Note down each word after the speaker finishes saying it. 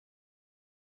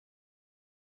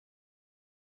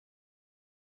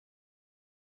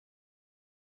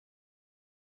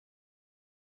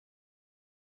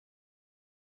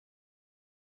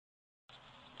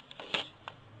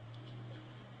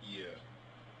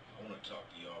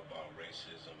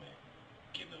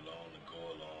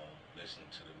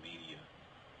listening to the media.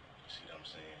 See what I'm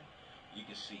saying? You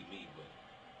can see me, but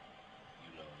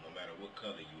you know, no matter what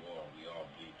color you are, we all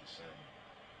bleed the same.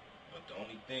 But the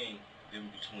only thing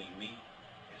different between me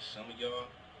and some of y'all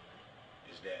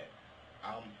is that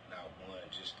I'm not one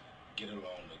just to get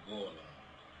along to go along.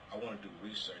 I want to do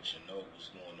research and know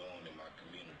what's going on in my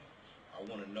community. I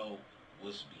want to know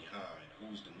what's behind,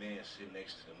 who's the man sitting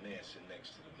next to the man sitting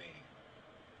next to the man.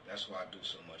 That's why I do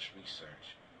so much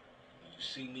research. When you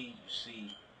see me, you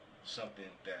see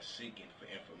something that's seeking for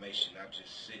information, not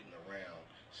just sitting around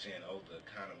saying, oh, the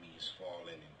economy is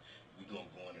falling and we're going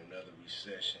to go in another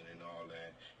recession and all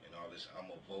that, and all this, I'm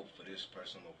going to vote for this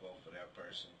person, I'm going to vote for that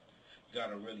person. You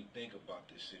got to really think about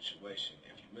this situation.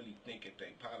 If you really think at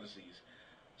their policies,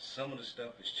 some of the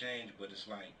stuff has changed, but it's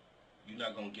like you're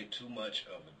not going to get too much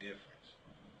of a difference,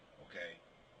 okay?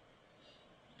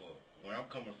 But where I'm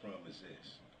coming from is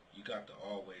this. You got to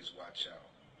always watch out.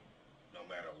 No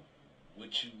matter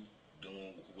what you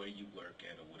doing, where you work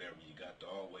at or whatever, you got to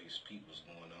always peep what's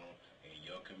going on in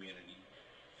your community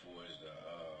for the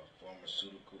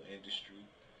pharmaceutical industry,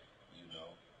 you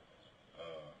know,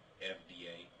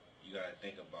 FDA. You got to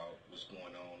think about what's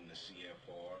going on in the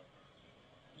CFR,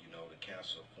 you know, the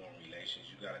Council of Foreign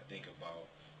Relations. You got to think about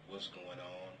what's going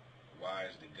on. Why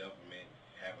is the government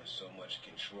having so much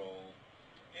control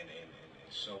and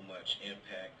so much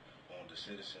impact on the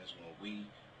citizens when we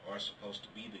are supposed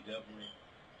to be the government?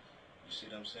 You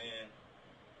see what I'm saying?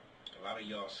 A lot of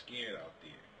y'all scared out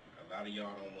there. A lot of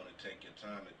y'all don't want to take your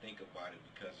time to think about it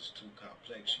because it's too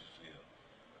complex, you feel.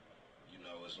 You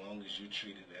know, as long as you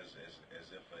treat it as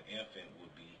if an infant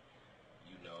would be,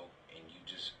 you know, and you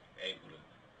just able to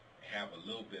have a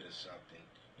little bit of something,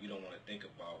 you don't want to think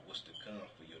about what's to come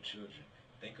for your children.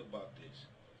 Think about this,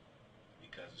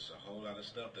 because it's a whole lot of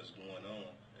stuff that's going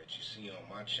on that you see on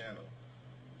my channel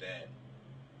that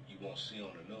you won't see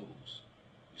on the news.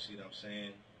 You see what I'm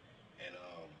saying? And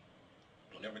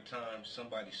whenever time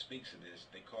somebody speaks of this,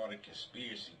 they call it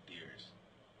conspiracy theorists.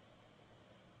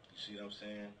 You see what I'm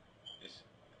saying? It's,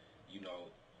 you know,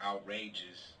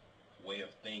 outrageous way of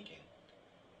thinking.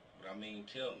 But I mean,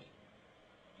 tell me,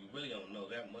 you really don't know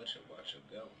that much about your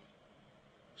government.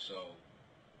 So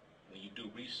when you do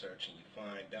research and you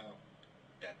find out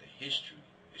that the history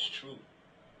is true,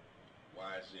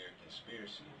 why is there a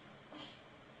conspiracy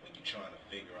when you're trying to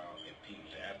figure out and peep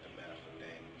the aftermath of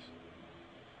things?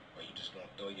 Are you just going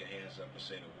to throw your hands up and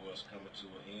say the world's coming to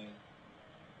an end?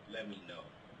 Let me know.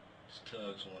 It's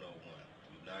Tugs 101,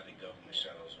 United Government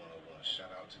Shadows 101.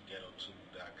 Shout out to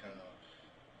Ghetto2.com.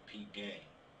 Peep gang.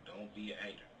 Don't be a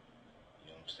hater. You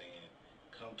know what I'm saying?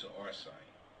 Come to our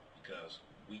site because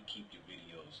we keep your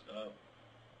videos up.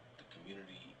 The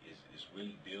community is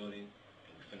really building,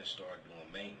 and we're finna start doing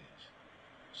maintenance.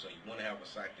 So you want to have a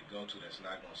site to go to that's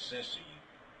not going to censor you.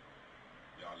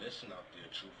 Y'all listen out there,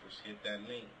 troopers. Hit that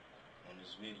link on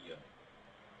this video.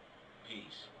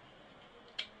 Peace.